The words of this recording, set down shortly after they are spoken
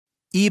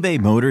eBay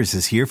Motors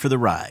is here for the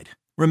ride.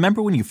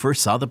 Remember when you first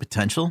saw the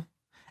potential?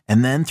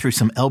 And then through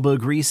some elbow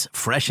grease,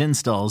 fresh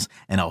installs,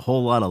 and a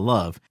whole lot of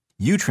love,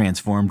 you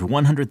transformed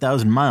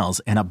 100,000 miles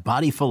and a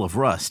body full of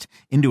rust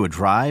into a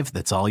drive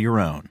that's all your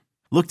own.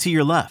 Look to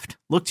your left.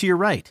 Look to your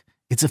right.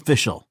 It's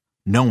official.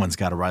 No one's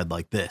got a ride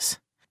like this.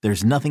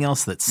 There's nothing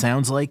else that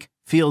sounds like,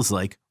 feels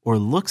like, or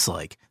looks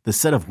like the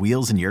set of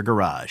wheels in your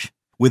garage.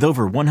 With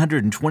over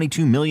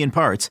 122 million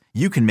parts,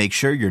 you can make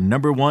sure your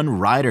number one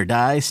ride or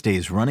die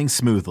stays running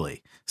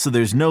smoothly. So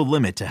there's no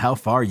limit to how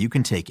far you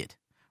can take it.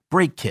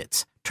 Brake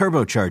kits,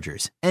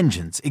 turbochargers,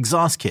 engines,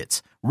 exhaust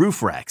kits,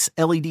 roof racks,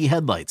 LED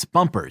headlights,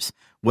 bumpers,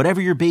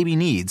 whatever your baby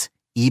needs,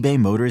 eBay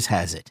Motors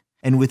has it.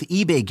 And with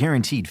eBay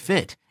Guaranteed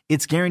Fit,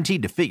 it's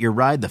guaranteed to fit your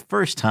ride the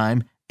first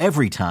time,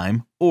 every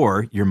time,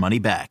 or your money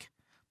back.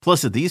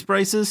 Plus at these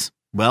prices,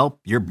 well,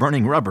 you're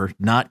burning rubber,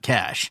 not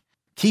cash.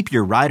 Keep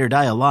your ride or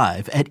die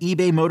alive at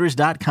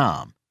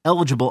ebaymotors.com.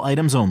 Eligible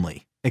items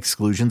only.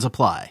 Exclusions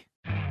apply.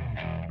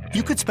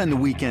 You could spend the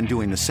weekend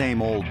doing the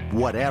same old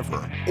whatever,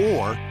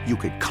 or you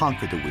could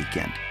conquer the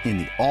weekend in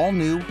the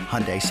all-new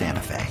Hyundai Santa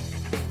Fe.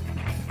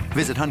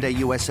 Visit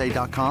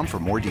HyundaiUSA.com for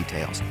more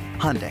details.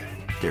 Hyundai,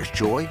 there's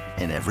joy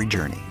in every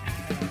journey.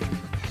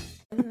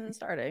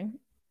 Starting.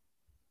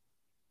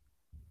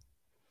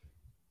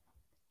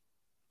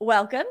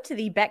 Welcome to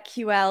the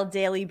BetQL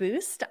Daily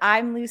Boost.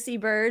 I'm Lucy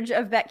Burge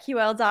of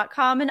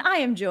BetQL.com, and I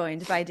am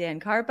joined by Dan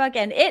Karpuk,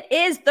 and it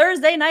is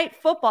Thursday Night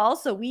Football,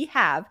 so we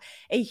have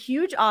a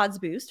huge odds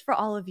boost for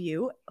all of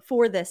you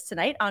for this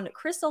tonight on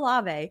Chris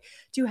Olave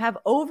to have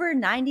over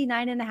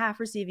 99.5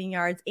 receiving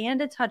yards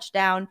and a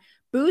touchdown,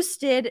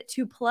 boosted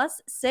to plus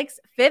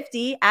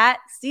 650 at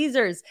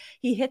Caesars.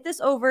 He hit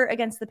this over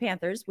against the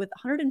Panthers with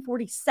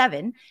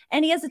 147,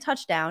 and he has a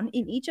touchdown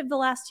in each of the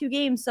last two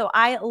games. So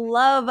I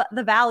love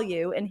the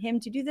value in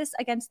him to do this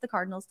against the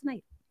Cardinals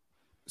tonight.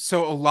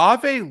 So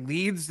Olave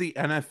leads the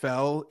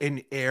NFL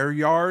in air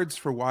yards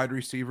for wide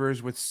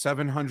receivers with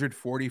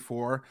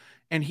 744,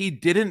 and he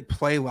didn't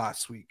play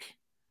last week.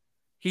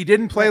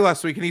 And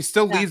he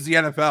still leads the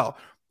NFL.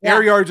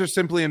 Air yards are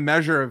simply a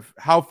measure of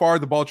how far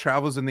the ball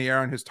travels in the air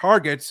on his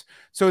targets.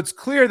 So it's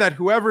clear that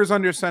whoever is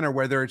under center,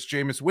 whether it's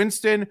Jameis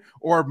Winston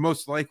or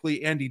most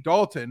likely Andy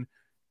Dalton,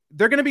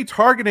 they're going to be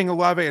targeting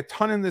Olave a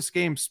ton in this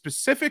game,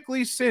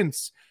 specifically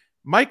since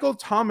Michael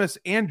Thomas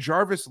and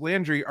Jarvis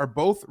Landry are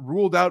both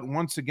ruled out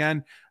once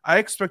again. I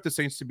expect the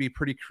Saints to be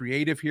pretty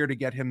creative here to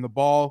get him the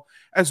ball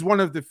as one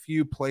of the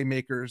few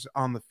playmakers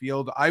on the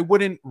field. I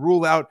wouldn't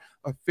rule out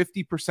a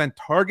 50%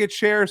 target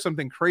share,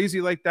 something crazy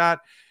like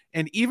that.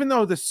 And even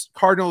though this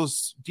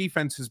Cardinals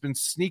defense has been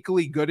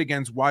sneakily good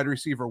against wide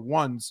receiver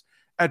ones,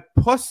 at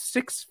plus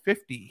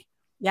 650,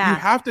 you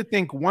have to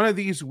think one of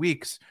these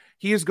weeks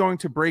he is going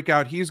to break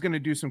out. He's going to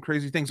do some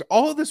crazy things.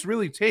 All of this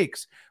really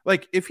takes,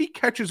 like, if he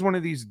catches one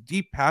of these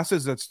deep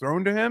passes that's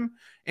thrown to him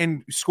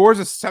and scores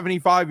a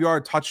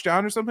 75-yard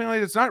touchdown or something like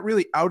that, it's not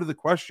really out of the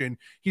question.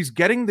 He's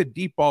getting the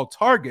deep ball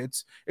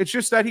targets. It's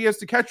just that he has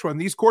to catch one.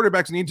 These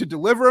quarterbacks need to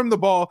deliver him the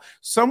ball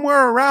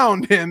somewhere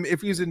around him if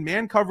he's in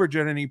man coverage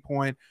at any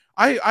point.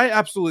 I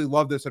absolutely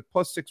love this at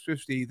plus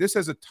 650. This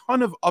has a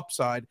ton of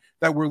upside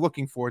that we're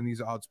looking for in these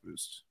odds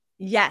boosts.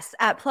 Yes,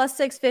 at plus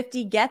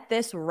 650, get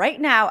this right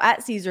now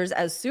at Caesars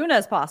as soon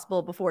as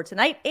possible before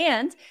tonight,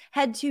 and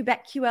head to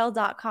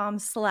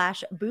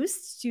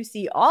betql.com/boosts to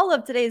see all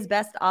of today's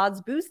best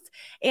odds boosts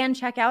and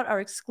check out our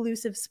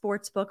exclusive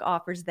sportsbook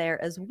offers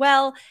there as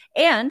well.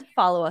 And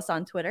follow us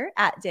on Twitter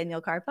at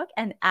Daniel Karpuk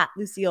and at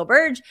Lucille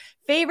Burge.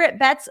 Favorite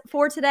bets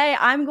for today,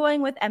 I'm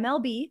going with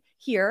MLB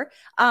here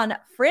on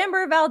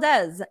Framber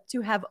Valdez to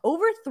have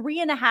over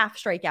 3.5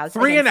 strikeouts.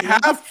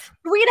 3.5?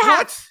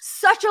 3.5.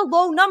 Such a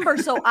low number.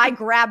 So I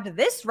grabbed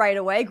this right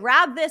away.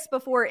 Grab this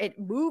before it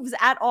moves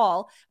at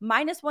all.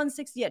 Minus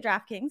 160 at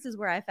DraftKings is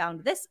where I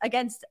found this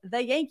against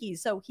the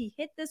Yankees. So he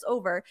hit this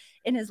over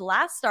in his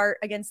last start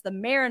against the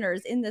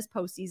Mariners in this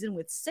postseason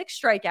with 6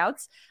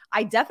 strikeouts.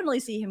 I definitely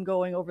see him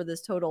going over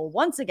this total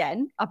once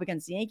again up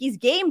against the Yankees.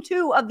 Game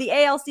 2 of the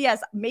ALCS,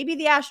 maybe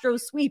the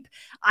Astros sweep.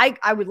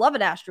 I would love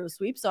an Astros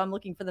sweep, so I'm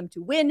looking for them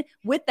to win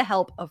with the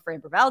help of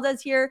Framber Valdez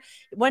here.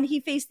 When he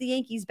faced the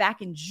Yankees back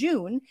in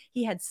June,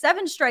 he had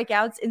 7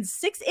 strikeouts in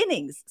 6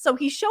 innings. So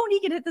he's shown he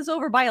can hit this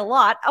over by a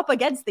lot up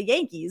against the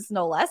Yankees,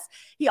 no less.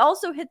 He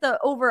also hit the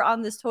over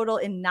on this total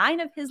in 9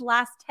 of his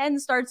last 10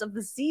 starts of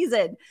the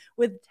season,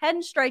 with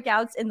 10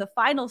 strikeouts in the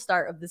final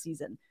start of the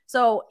season.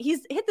 So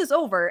he's hit this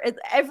over at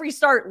every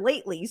start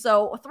lately.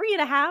 So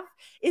 3.5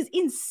 is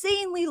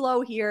insanely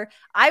low here.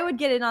 I would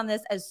get in on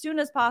this as soon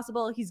as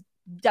possible. He's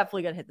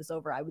definitely going to hit this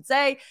over, I would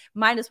say.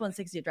 Minus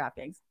 160 at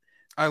DraftKings.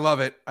 I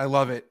love it.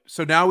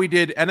 So now we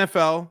did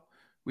NFL.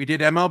 We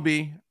did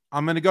MLB.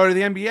 I'm going to go to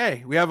the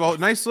NBA. We have a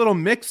nice little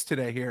mix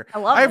today here.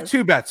 I have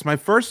 2 bets. My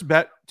first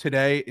bet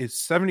today is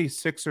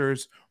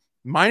 76ers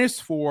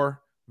 -4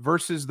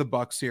 versus the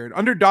Bucks here. And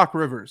under Doc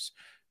Rivers,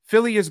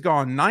 Philly has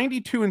gone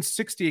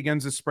 92-60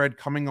 against the spread,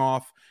 coming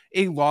off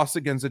a loss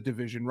against a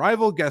division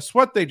rival. Guess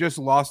what? They just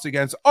lost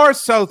against our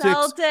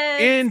Celtics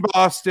in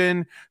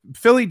Boston.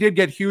 Philly did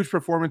get huge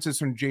performances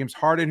from James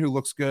Harden, who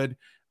looks good.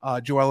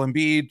 Joel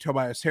Embiid,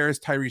 Tobias Harris,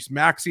 Tyrese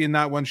Maxey in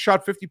that one.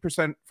 Shot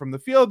 50% from the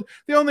field.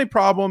 The only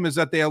problem is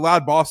that they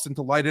allowed Boston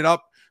to light it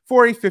up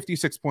for a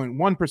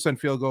 56.1%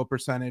 field goal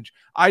percentage.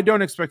 I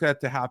don't expect that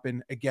to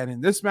happen again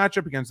in this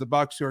matchup against the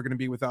Bucks, who are going to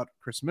be without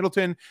Chris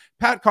Middleton,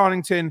 Pat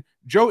Connaughton,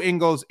 Joe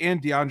Ingles,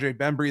 and DeAndre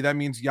Bembry. That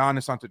means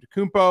Giannis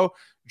Antetokounmpo,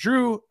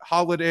 Jrue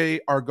Holiday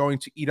are going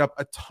to eat up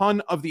a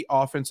ton of the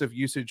offensive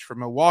usage for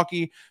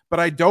Milwaukee, but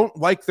I don't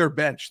like their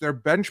bench. Their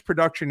bench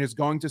production is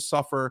going to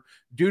suffer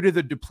due to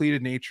the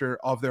depleted nature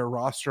of their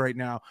roster right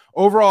now.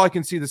 Overall, I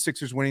can see the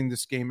Sixers winning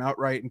this game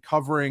outright and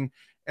covering,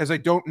 as I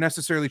don't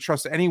necessarily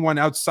trust anyone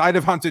outside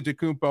of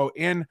Antetokounmpo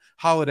and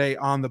Holiday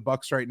on the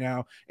Bucks right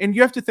now. And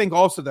you have to think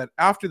also that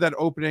after that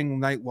opening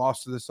night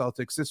loss to the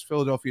Celtics, this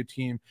Philadelphia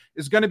team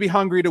is going to be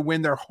hungry to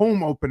win their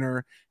home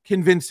opener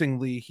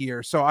convincingly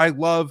here. So I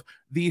love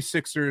the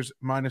Sixers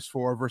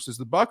 -4 versus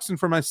the Bucks. And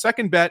for my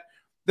second bet,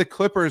 the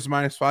Clippers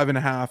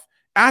 -5.5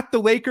 at the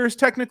Lakers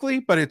technically,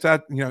 but it's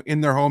at,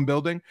 in their home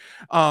building.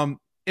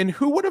 And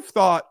who would have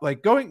thought,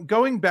 like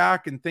going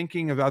back and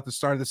thinking about the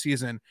start of the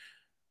season,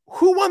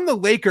 who on the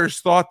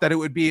Lakers thought that it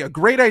would be a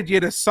great idea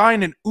to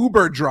sign an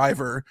Uber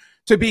driver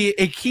to be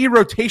a key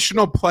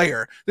rotational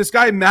player? This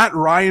guy, Matt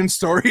Ryan's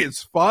story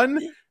is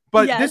fun,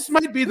 but This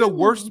might be the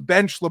worst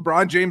bench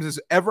LeBron James has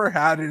ever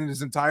had in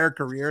his entire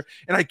career.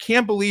 And I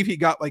can't believe he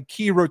got like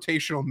key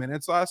rotational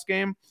minutes last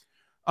game.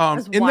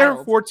 In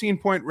their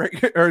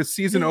 14-point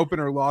season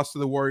opener loss to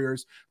the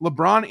Warriors,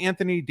 LeBron,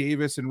 Anthony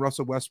Davis, and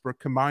Russell Westbrook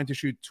combined to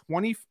shoot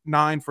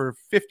 29 for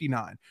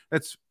 59.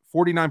 That's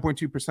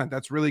 49.2%.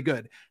 That's really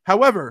good.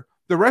 However,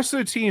 the rest of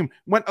the team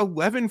went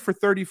 11 for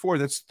 34.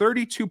 That's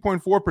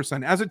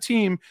 32.4%. As a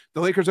team,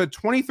 the Lakers had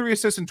 23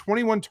 assists and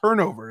 21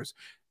 turnovers,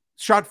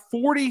 shot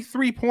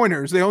 43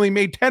 pointers. They only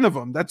made 10 of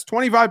them. That's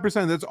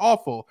 25%. That's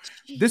awful.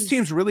 Jeez. This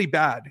team's really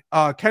bad.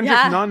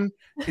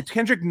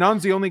 Kendrick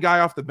Nunn's the only guy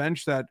off the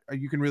bench that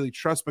you can really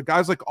trust, but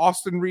guys like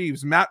Austin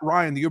Reeves, Matt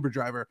Ryan, the Uber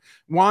driver,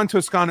 Juan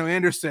Toscano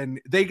Anderson,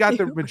 they got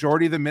the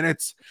majority of the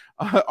minutes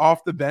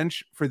off the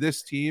bench for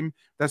this team.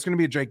 That's going to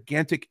be a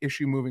gigantic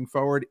issue moving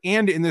forward.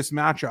 And in this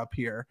matchup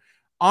here,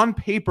 on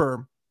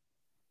paper,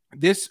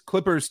 this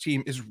Clippers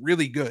team is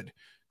really good.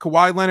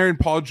 Kawhi Leonard and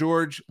Paul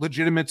George,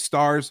 legitimate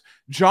stars.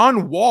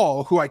 John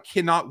Wall, who I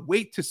cannot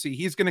wait to see.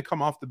 He's going to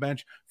come off the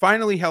bench,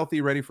 finally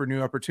healthy, ready for a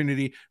new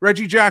opportunity.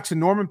 Reggie Jackson,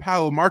 Norman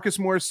Powell, Marcus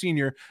Morris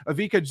Sr.,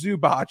 Ivica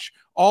Zubac,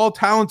 all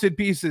talented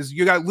pieces.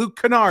 You got Luke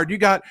Kennard. You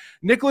got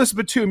Nicholas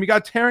Batum. You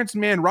got Terrence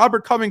Mann,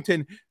 Robert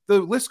Covington.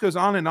 The list goes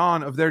on and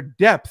on of their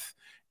depth.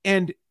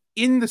 And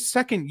in the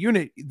second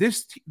unit,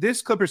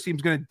 this Clippers team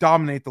is going to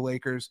dominate the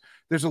Lakers.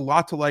 There's a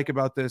lot to like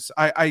about this.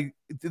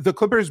 The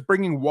Clippers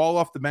bringing Wall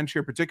off the bench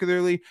here,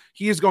 particularly,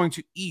 he is going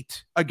to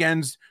eat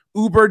against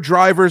Uber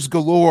drivers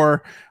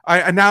galore.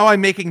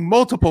 I'm making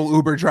multiple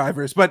Uber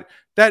drivers, but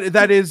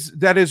that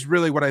is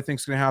really what I think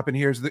is going to happen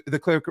here. Is the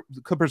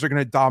Clippers are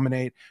going to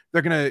dominate.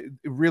 They're going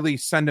to really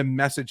send a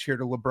message here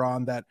to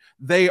LeBron that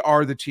they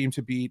are the team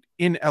to beat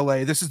in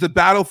LA. This is the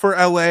battle for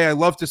LA. I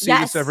love to see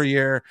this every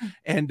year,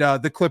 and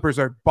the Clippers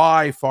are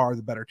by far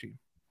the better team.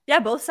 Yeah,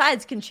 both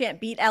sides can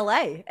chant beat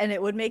LA, and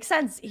it would make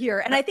sense here.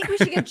 And I think we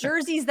should get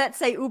jerseys that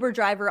say Uber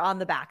driver on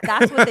the back.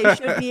 That's what they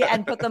should be,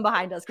 and put them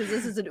behind us, because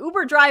this is an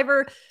Uber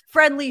driver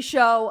friendly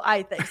show,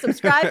 I think.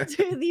 Subscribe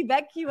to the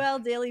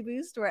BetQL Daily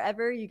Boost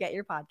wherever you get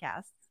your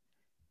podcasts.